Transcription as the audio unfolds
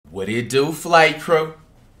What do you do, flight crew?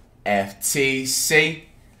 FTC.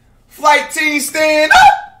 Flight team, stand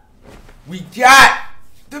up! We got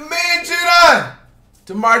the man Jidion.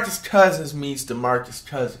 DeMarcus Cousins meets DeMarcus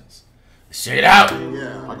Cousins. Check it out.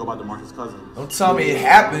 Yeah, I go by DeMarcus Cousins. Don't tell me it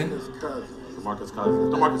happened. DeMarcus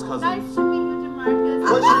Cousins. DeMarcus Cousins. Nice to meet you, DeMarcus.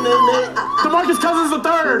 What's your name, man? DeMarcus Cousins the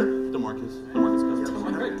third. DeMarcus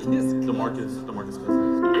Cousins. DeMarcus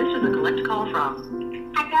Cousins. This is a collect call from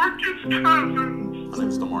DeMarcus Cousins. My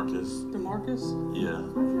name's DeMarcus. DeMarcus? Yeah.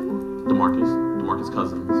 DeMarcus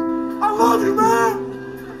Cousins. I love you, man.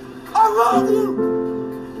 I love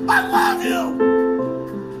you. I love you.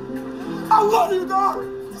 I love you, dog.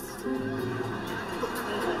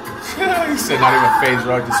 He said not even phase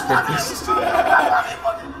rug to spit this.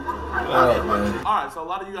 Oh, man. Alright, so a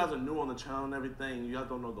lot of you guys are new on the channel and everything. You guys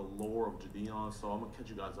don't know the lore of Jidion, so I'm gonna catch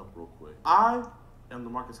you guys up real quick. I am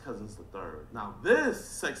DeMarcus Cousins the third. Now this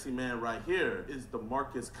sexy man right here is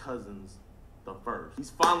DeMarcus Cousins the first.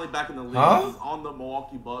 He's finally back in the league. Huh? He's on the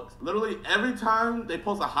Milwaukee Bucks. Literally every time they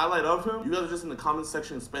post a highlight of him, you guys are just in the comment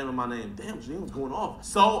section spamming my name. Damn, Jidion's going off.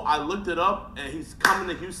 So I looked it up and he's coming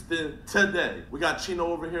to Houston today. We got Chino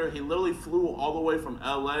over here. He literally flew all the way from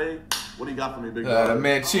LA. What do you got for me, big bro? The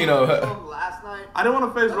man Chino. Last night. I didn't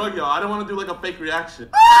want to face rug y'all. I didn't want to do like a fake reaction.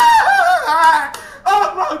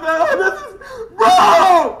 Oh, bro, man, this is,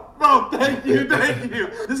 bro, thank you.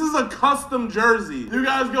 This is a custom jersey. You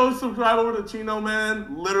guys go subscribe over to Chino,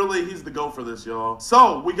 man. Literally, he's the GOAT for this, y'all.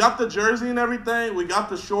 So, we got the jersey and everything. We got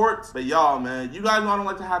the shorts. But y'all, man, you guys know I don't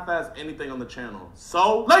like to half-ass anything on the channel.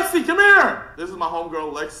 So, Lexi, come here. This is my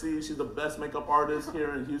homegirl, Lexi. She's the best makeup artist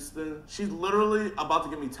here in Houston. She's literally about to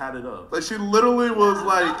get me tatted up. Like, she literally was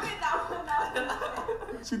like...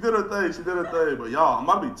 She did her thing, but y'all, I'm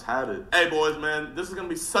about to be tatted. Hey, boys, man, this is gonna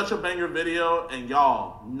be such a banger video, and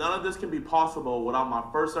y'all, none of this can be possible without my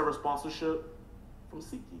first ever sponsorship from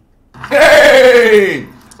SeatGeek. Hey!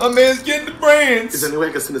 My man's getting the brands. Is there any way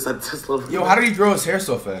I can sit inside the Tesla? Yo, how did he grow his hair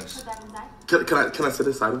so fast? Put that inside. Can I sit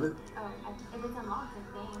inside of it? Oh, if it's unlocked,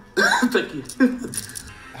 I think. Thank you.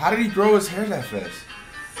 How did he grow his hair that fast?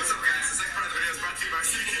 What's up, guys? This next part of the video is brought to you by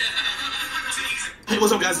SeatGeek. Hey,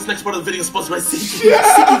 what's up, guys? This next part of the video is sponsored by SeatGeek.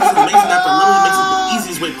 SeatGeek is an amazing app that literally makes it the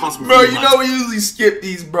easiest way possible. Bro, you know we usually skip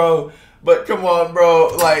these, bro. But come on,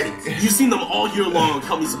 bro. Like, you've seen them all year long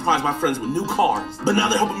help me surprise my friends with new cars. But now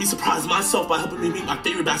they're helping me surprise myself by helping me meet my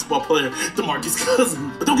favorite basketball player, DeMarcus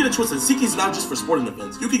Cousins. But don't get it twisted, SeatGeek is not just for sporting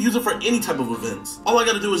events. You can use it for any type of events. All I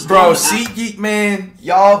gotta do is... Bro, SeatGeek, man,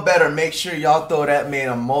 y'all better make sure y'all throw that man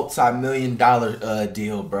a multi-million-dollar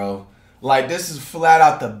deal, bro. Like, this is flat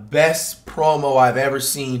out the best promo I've ever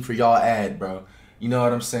seen for y'all ad, bro. You know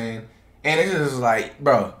what I'm saying? And it's just like,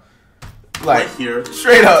 bro... Like, right here,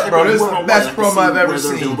 straight up, bro, this is the best promo I've ever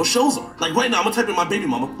seen. Available shows are. Like right now, I'm gonna type in my baby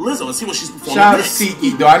mama, Lizzo, and see what she's performing. Shout out to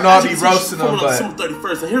SeatGeek, though. I know I'll be roasting them, but December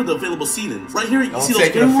 31st, and here are the available seatings. Right here, you don't see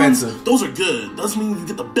take those it green ones? offensive. Those are good. Doesn't mean you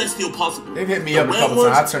get the best deal possible. They've hit me up a couple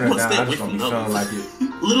times. I turn it down. I just don't be feeling like it.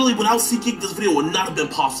 Literally, without SeatGeek, this video would not have been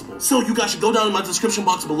possible. So you guys should go down in my description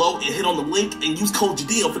box below and hit on the link and use code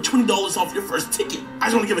Jidion for $20 off your first ticket. I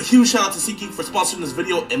just want to give a huge shout out to SeatGeek for sponsoring this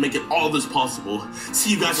video and making all this possible.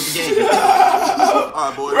 See you guys at the game.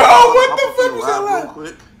 Alright, boys. Bro, what the fuck was that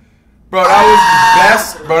like? Bro,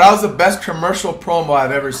 that was the best commercial promo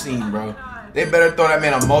I've ever seen, bro. They better throw that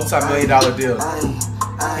man a multi-million-dollar deal.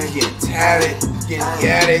 He's getting tatted, he's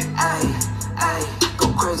getting yatted.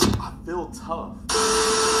 Go crazy. I feel tough.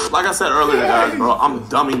 Like I said earlier, guys, bro, I'm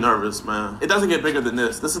dummy nervous, man. It doesn't get bigger than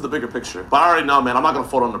this. This is the bigger picture. But I already know, man, I'm not gonna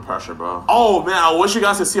fold under pressure, bro. Oh, man, I wish you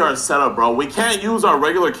guys could see our setup, bro. We can't use our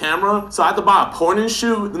regular camera, so I have to buy a point and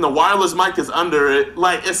shoot, then the wireless mic is under it.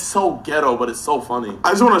 Like, it's so ghetto, but it's so funny. I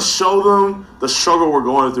just wanna show them the struggle we're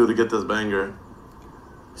going through to get this banger.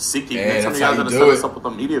 SeatGeek, man, some of you guys gotta set us up with the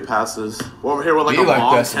media passes. We're over here with like a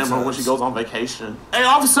mom camera when she goes on vacation. Hey,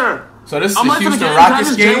 officer! So this is the Houston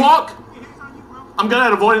Rockets game? Jaywalk? I'm good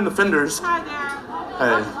at avoiding the fenders. Hi there.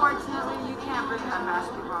 Hey. Unfortunately, you can't bring that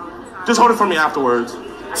basketball inside. Just hold it for me afterwards.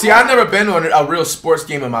 See, I've never been to a real sports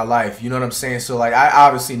game in my life. You know what I'm saying? So, like, I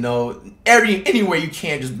obviously know anywhere you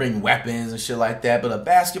can't just bring weapons and shit like that. But a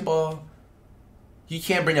basketball, you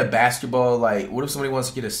can't bring a basketball. Like, what if somebody wants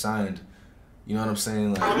to get it signed? You know what I'm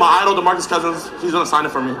saying? Like, my idol, DeMarcus Cousins, he's gonna sign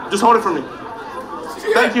it for me. Just hold it for me.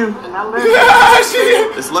 Thank you.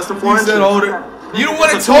 It's less than 4 inches. He said hold it. You the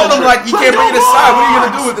one that told him, like, you can't bring it aside. What are you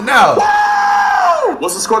going to do with it now?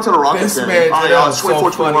 What's the score to the Rockets game? Oh, yeah, it's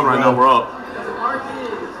 24-21 right now. We're up.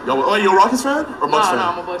 Yo, wait, you a Rockets fan? Or Bucks fan?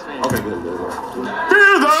 No, I'm a Bucks fan. Okay, good.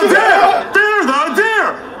 Fear the deer! Fear the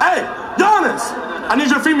deer! Hey, Giannis! I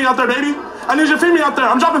need you to feed me out there, baby. I need you to feed me out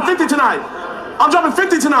there. I'm dropping 50 tonight.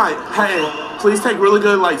 Hey, Please take really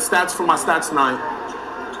good like stats for my stats night.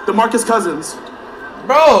 DeMarcus Cousins.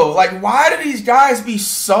 Bro, like, why do these guys be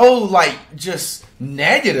so, like, just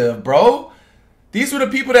negative, bro? These were the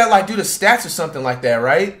people that, like, do the stats or something like that,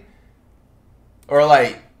 right? Or,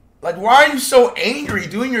 like, why are you so angry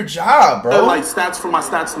doing your job, bro? Like, stats for my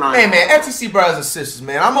stats night. Hey, man, FTC brothers and sisters,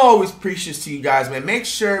 man, I'm always precious to you guys, man. Make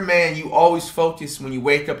sure, man, you always focus when you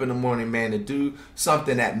wake up in the morning, man, to do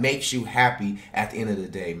something that makes you happy at the end of the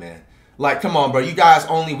day, man. Like, come on, bro. You guys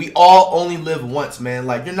we all only live once, man.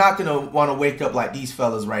 Like, you're not going to want to wake up like these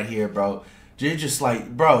fellas right here, bro. You're just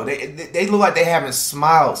like, bro, they look like they haven't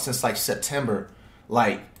smiled since, like, September.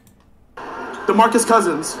 Like. DeMarcus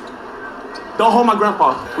Cousins. Don't hold my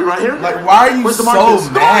grandpa. We right here? Like, why are you so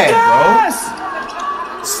mad, bro?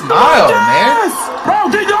 Smile, man.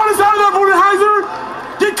 Bro, get Giannis out of there, Budenholzer.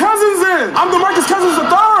 Get Cousins in. I'm DeMarcus Cousins the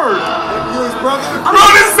third. Bro,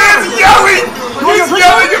 this man's yelling. He's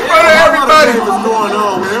yelling in front of everybody. What's going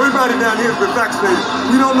on, man? Everybody down here is been vaccinated.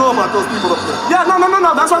 You don't know about those people up there. Yeah, no.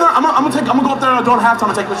 That's why I'm gonna go up there during halftime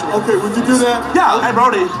and take pictures. Okay, would you do that? Yeah, hey,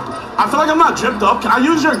 Brody. I feel like I'm not gypped up. Can I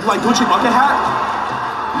use your like Gucci bucket hat?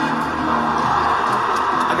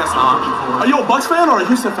 I guess not. Are you a Bucks fan or a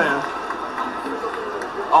Houston fan?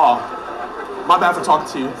 Oh. My bad for talking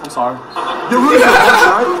to you. I'm sorry. You're really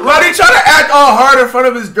right? Why they trying to act all hard in front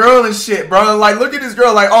of his girl and shit, bro? Like, look at this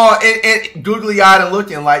girl, like, all and googly-eyed and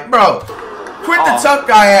looking like, bro. Quit the tough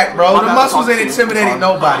guy act, bro. The muscles ain't intimidating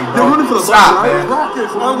nobody, bro. You're rooting for the Stop, Bucks, man.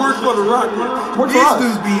 Rockets. I work for the Rockets. These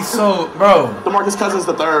dudes be so, bro. DeMarcus Cousins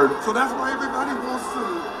the third. So that's why everybody wants to.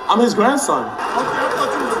 I'm his grandson. Okay, I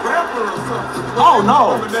thought you was a rapper or something. Oh,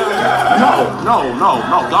 no. No.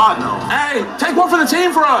 God, no. Hey, take one for the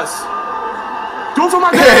team for us. Do it for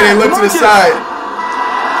my dad. Hey, they look to the side.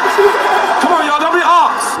 Come on, y'all. Don't be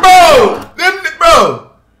ops. Bro.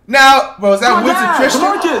 Now, bro, is that Winston Christian?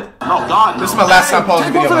 No, God, no. This is my last time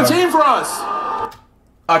posting Take video. one for the team for us.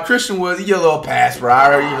 Christian Woods, he get a little pass, bro.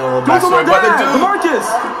 I already know a little Do it for my backstory. But the dad. dude,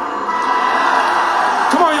 DeMarcus.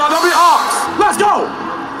 Come on, y'all. Don't be ops. Let's go.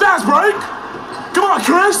 Fast break. Come on,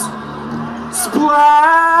 Chris.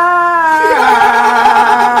 Splash.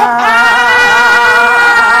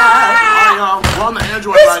 On the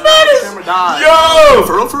Android right now, the camera died. Yo!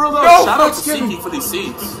 For real though, No, shout out to SeatGeek for these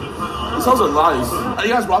seats. These hoes are nice. Are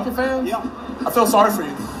you guys Rocket fans? Yeah. I feel sorry for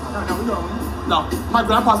you. No, my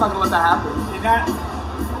grandpa's not gonna let that happen.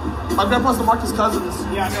 My grandpa's DeMarcus Cousins.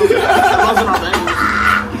 Yeah, I know. It runs in our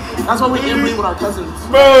veins. That's why we inbreed with our cousins.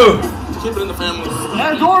 bro. To keep it in the family.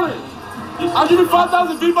 Hey, Gordon! I'll give you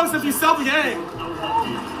 5,000 V-Bucks if you sell the game.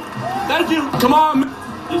 Thank you. Come on.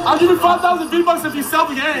 I'll give you 5,000 V-Bucks if you sell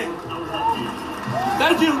the game.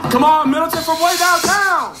 Thank you. Come on, Middleton from way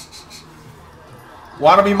downtown.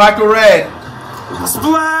 Wanna be Michael Red? Splash.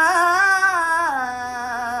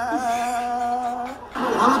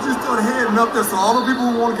 Why don't you start heading up there so all the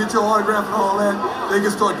people who want to get your autograph and all that, they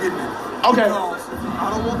can start getting it. Okay. Because I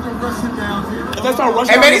don't want them rushing down here. If they start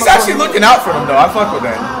rushing Hey man, he's actually looking out for them though. I fuck with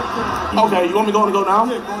that. Okay, you want me to go now?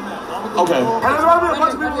 Yeah, go now. Okay. Hey, there's about to be a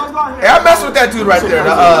bunch of people. Let's go out here. Hey, I mess with that dude right there.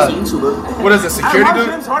 What is it, security Hey,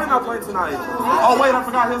 dude? James Harden not playing tonight. Oh wait, I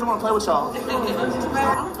forgot he doesn't want to play with y'all. I'm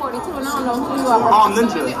 42 and I don't know who you are. Oh, I'm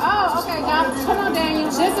Ninja. Oh, okay, guys. Come on,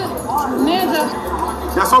 Daniel. This is Ninja.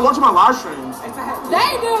 Yeah, so watching my live streams.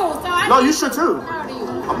 They do. So I No, you should too. How old are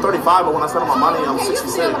you? I'm 35, but when I spend my money, I'm Okay, you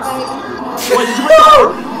 66. still a baby. Wait, did you make that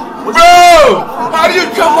work? Bro! How do you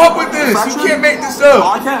come up with this? You can't make this Oh,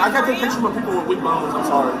 up. I can't take pictures with people with weak bones. I'm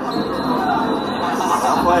sorry.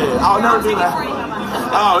 I'll play it. I'll never do that.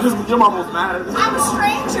 Oh, your mom was mad at me. I'm a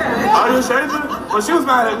stranger. Are you a stranger? Well, she was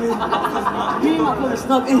mad at me. Me and my brother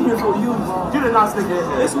snuck in here for you, bro. You did not stick it in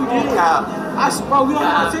here. Yes, we did. Cap. Bro, we don't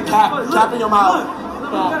have a ticket. Cap in your mouth.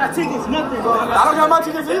 Look, we got our tickets, nothing, bro. I don't got my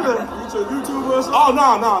tickets either. Oh, no.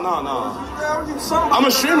 I'm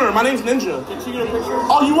a streamer. My name's Ninja.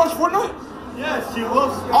 Oh, you watch Fortnite? Yes, she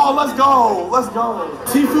loves. Oh, let's go.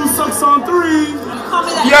 Tifu sucks on 3.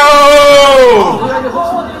 Yo!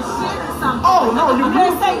 Oh, no, you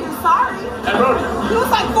Say you're sorry. Hey, Brody. You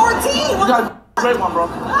was like 14. You got a great one, bro.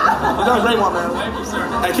 You got a great one, man. Thank you, sir.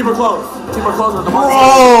 Hey, keep her close. Keep her close with the Bro,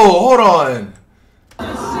 hold on.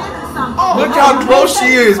 Look how close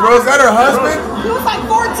she is, bro. Is that her husband? You was like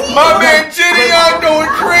 14. My man Jidion going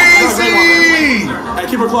crazy! Hey,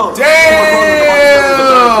 keep her close. Damn!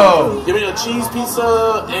 Give me a cheese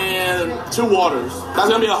pizza and 2 waters. That's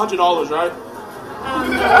gonna be $100, right?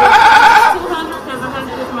 200 because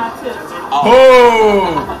 100 is my tip.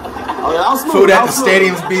 Oh! Okay, that was smooth. Food That at was the smooth.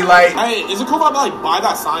 stadiums be like, Hey, is it cool if I like buy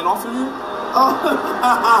that sign off of you?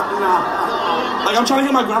 Like I'm trying to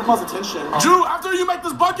get my grandpa's attention. Drew, after you make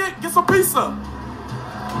this bucket, get some pizza.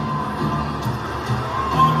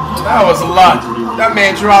 That was luck. That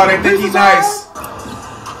man drew out and think he's nice.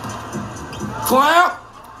 Clamp.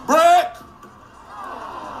 Break.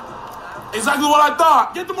 Exactly what I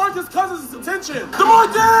thought. Get DeMarcus Cousins' attention.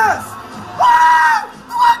 DeMarcus!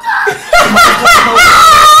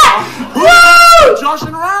 DeMarcus!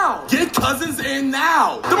 Joshing around. Get Cousins in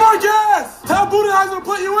now. DeMarcus! Tell Budenholzer to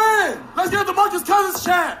put you in. Let's get DeMarcus Cousins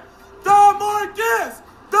chant. DeMarcus!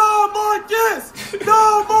 DeMarcus!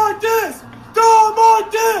 DeMarcus!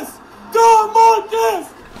 DeMarcus! DeMarcus!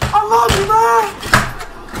 I love you, man!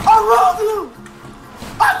 I love you!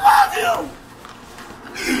 I love you!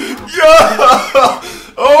 Yo!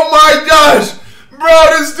 Oh my gosh!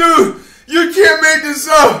 Bro, this dude, you can't make this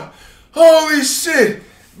up! Holy shit!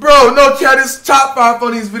 Bro, no cat, this top 5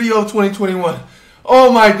 funniest video of 2021.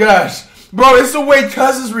 Oh my gosh. Bro, it's the way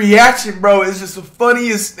Cousins' reaction, bro. It's just the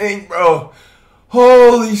funniest thing, bro.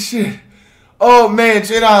 Holy shit. Oh man,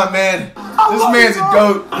 Jidion, man. This man's a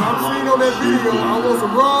goat. I'm seeing on that video. I want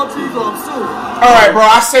some raw cheese or I'm suing. Alright, bro,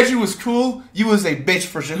 I said you was cool. You was a bitch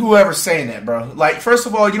for sure. Whoever's saying that, bro. Like, first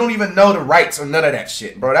of all, you don't even know the rights or none of that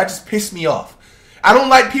shit, bro. That just pissed me off. I don't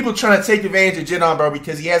like people trying to take advantage of Jidion, bro,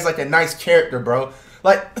 because he has like a nice character, bro.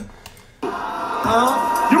 Like, You're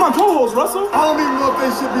my co-host, Russell. I don't even know if they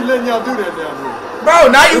should be letting y'all do that down here. bro,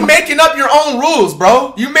 now you making up your own rules,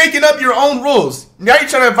 bro. You making up your own rules. Now you're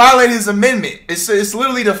trying to violate his amendment. It's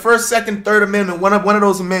literally the first, second, third amendment. One of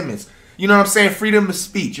those amendments. You know what I'm saying? Freedom of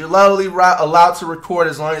speech. You're literally allowed to record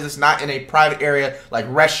as long as it's not in a private area like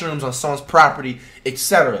restrooms on someone's property,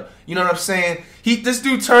 etc. You know what I'm saying? This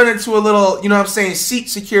dude turned into a little, you know what I'm saying, seat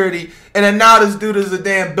security, and then now this dude is a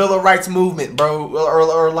damn Bill of Rights movement, bro.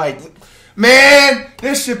 Or like, man,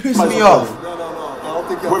 this shit pisses me off. No. I don't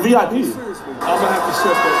think We're VIP. Seriously. I'm going to have to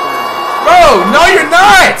shut that Bro, no you're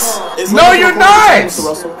not. No you're not.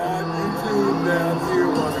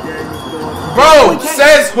 Bro,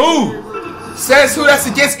 says who? Says who? That's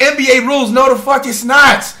against NBA rules. No, the fuck it's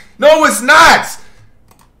not. No, it's not.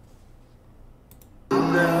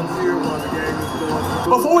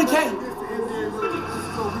 Before we came.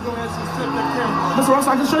 Mr.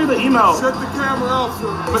 Russell, I can show you the email. Shut the camera off,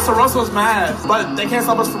 sir. Mr. Russell's mad, but they can't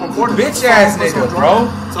stop us from recording. Bitch ass nigga,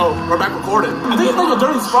 bro. So we're back recording. I think it's like a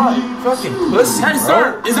dirty spot. Fucking pussy, Hey, bro.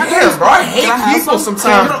 sir, is that Damn, bro, I hate people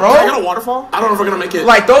sometimes, bro. Can I get a waterfall? I don't know if we're gonna make it.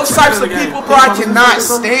 Like, those types of people, bro, I cannot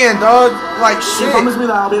stand, dog. Like, shit. Promise me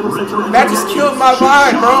that I'll be able to take That just killed my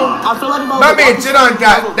vibe, bro. I feel like My man Jidion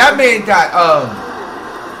got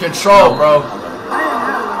control, bro.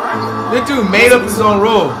 This dude made up his own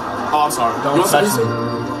rule. Oh, I'm sorry. Don't touch me.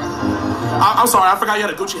 I'm sorry. I forgot you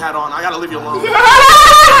had a Gucci hat on. I gotta leave you alone. He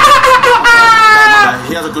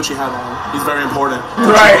has a Gucci hat on. He's very important.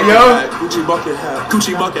 Right, yo. Gucci bucket hat.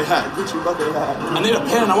 Gucci bucket hat. Gucci bucket hat. I need a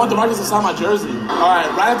pen. I want DeMarcus to sign my jersey. All right.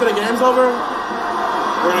 Right after the game's over,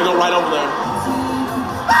 we're gonna go right over there.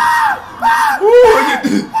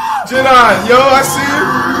 Jidion, yo, I see you.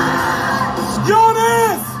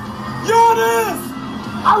 Giannis!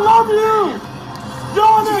 I love you!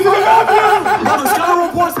 Giannis, I love you! Bro, the scouting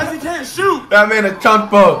report says he can't shoot. That man a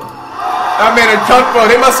cunt-bo.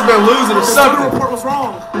 They must have been losing or The scouting something. report was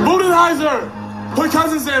wrong. Budenholzer! Put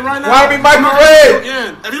Cousins in right now. Why be Michael I'm not gonna Red? put you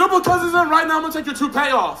in. If you don't put Cousins in right now, I'm gonna take your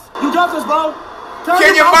toupee off. You got this, bro.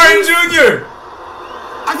 Kenyon Martin Jr.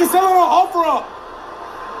 I can sell it on offer up.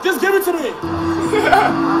 Just give it to me.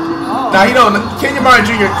 Nah, he don't. Kenyon Martin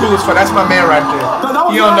Jr. cool as fuck. That's my man right there. That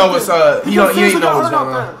He don't know what's He ain't know what's going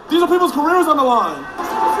on. These are people's careers on the line.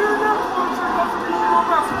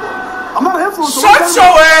 I'm not an influencer. Shut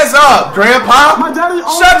your ass up, Grandpa. My daddy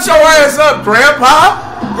owns Shut your ass up, Grandpa.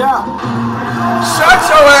 Yeah. Shut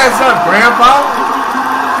your ass up, Grandpa.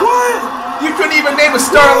 What? You couldn't even name a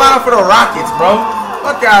starting lineup for the Rockets, bro.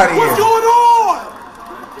 Fuck out of What's here. going on?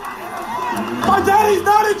 My daddy's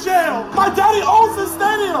not in jail. My daddy owns the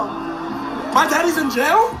stadium. My daddy's in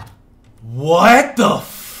jail? What the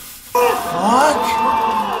fuck?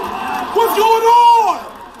 What's going on?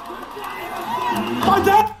 My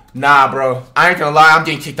dad. Nah, bro. I ain't gonna lie. I'm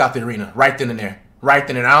getting kicked out the arena right then and there. Right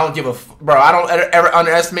then and there. I don't give a bro. I don't ever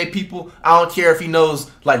underestimate people. I don't care if he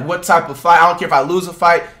knows like what type of fight. I don't care if I lose a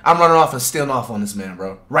fight. I'm running off and stealing off on this man,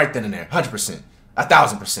 bro. Right then and there. 100%.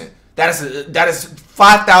 1,000%. That is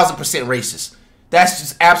 5,000% racist. That's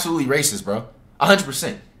just absolutely racist, bro.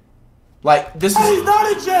 100%. Like this is. He's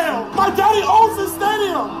not in jail. My daddy owns the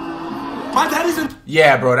stadium. My daddy's in.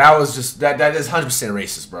 Yeah, bro. That was just that is 100%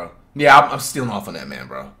 racist, bro. Yeah, I'm stealing off on that man,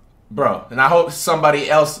 bro. And I hope somebody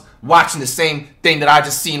else watching the same thing that I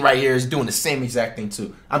just seen right here is doing the same exact thing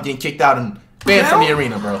too. I'm getting kicked out and banned from the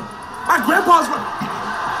arena, bro. My grandpa's.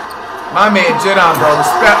 My man Jidion, bro.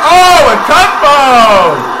 Respect. Oh, a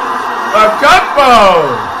cutbo! A cutbo!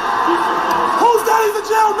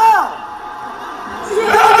 jail now.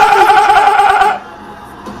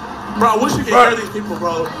 Bro, I wish you could hear these people,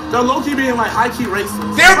 bro. They're low-key being like high-key racist.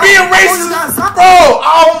 They're being racist, bro.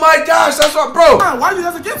 Oh my gosh, that's what, bro. Why are you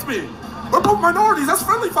guys against me? We're both minorities. That's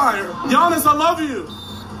friendly fire. Giannis, I love you.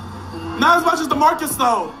 Not as much as DeMarcus,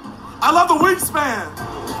 though. I love the wingspan.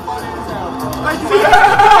 Thank you.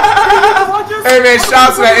 Hey man, shout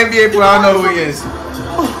out to that NBA player. I don't know who he is.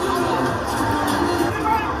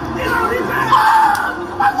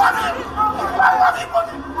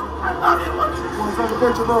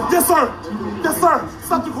 Yes, sir. Yes, sir.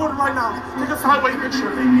 Stop recording right now. Take a sideways picture.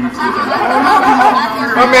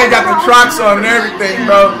 My man got the Crocs on and everything,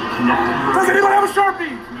 bro. Does anybody have a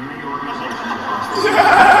Sharpie?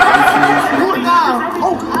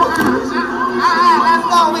 Let's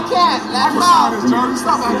go. We can't. Let's go.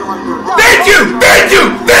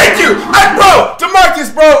 Thank you. Bro, DeMarcus,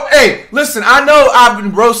 bro. Hey, listen, I know I've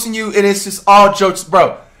been roasting you, and it's just all jokes,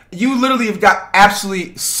 bro. You literally have got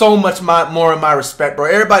absolutely so much more of my respect, bro.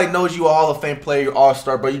 Everybody knows you a Hall of Fame player, you're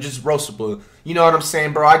all-star, bro. You're just roastable. You know what I'm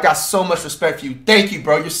saying, bro? I got so much respect for you. Thank you,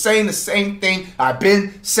 bro. You're saying the same thing I've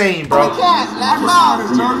been saying, bro. We can't. Let's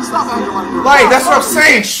go. Like, that's what I'm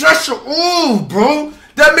saying. Shut your ooh, bro.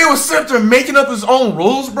 That man was sitting there making up his own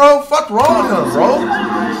rules, bro. Fuck wrong with him, bro.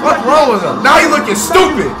 Fuck wrong with him. Now you looking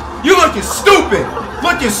stupid. You looking stupid.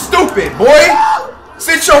 Looking stupid, boy.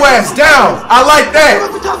 Sit your ass down. I like that.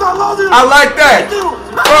 I like that.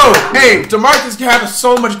 Bro, hey, DeMarcus having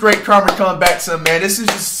so much great karma coming back to him, man. This is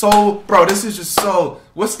just so, bro, this is just so,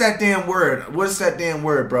 what's that damn word? What's that damn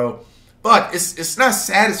word, bro? But it's not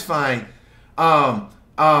satisfying. It's, I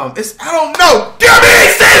don't know. Give me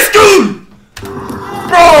this dude!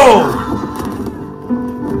 Bro!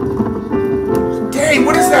 Dang,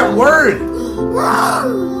 what is that word?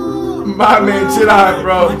 My man, Jidion,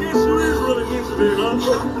 bro. I guess you is really into it, huh?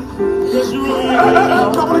 Yes, you really is.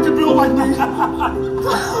 Nobody can build like me.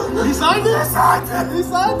 He signed it. He signed it. He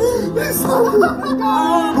signed it. He signed it.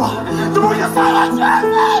 DeMarcus, silence me!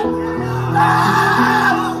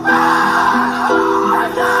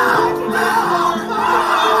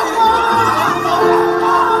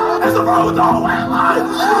 It's a road all the way alive.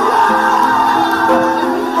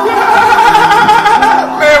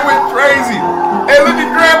 Man went crazy. Hey, look at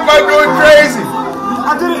Grandpa going crazy.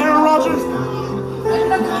 I did it, Aaron Rodgers.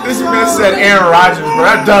 This man said Aaron Rodgers, bro.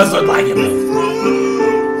 That does look like him.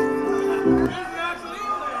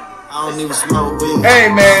 I don't even smoke weed. Hey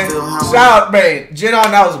man, shout out, man.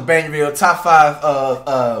 Jidion, that was a banger video. Top 5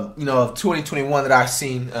 of 2021 that I've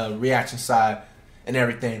seen, reaction side and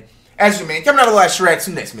everything. As you man, coming out of the last Shrek,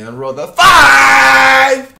 next man, roll the 5.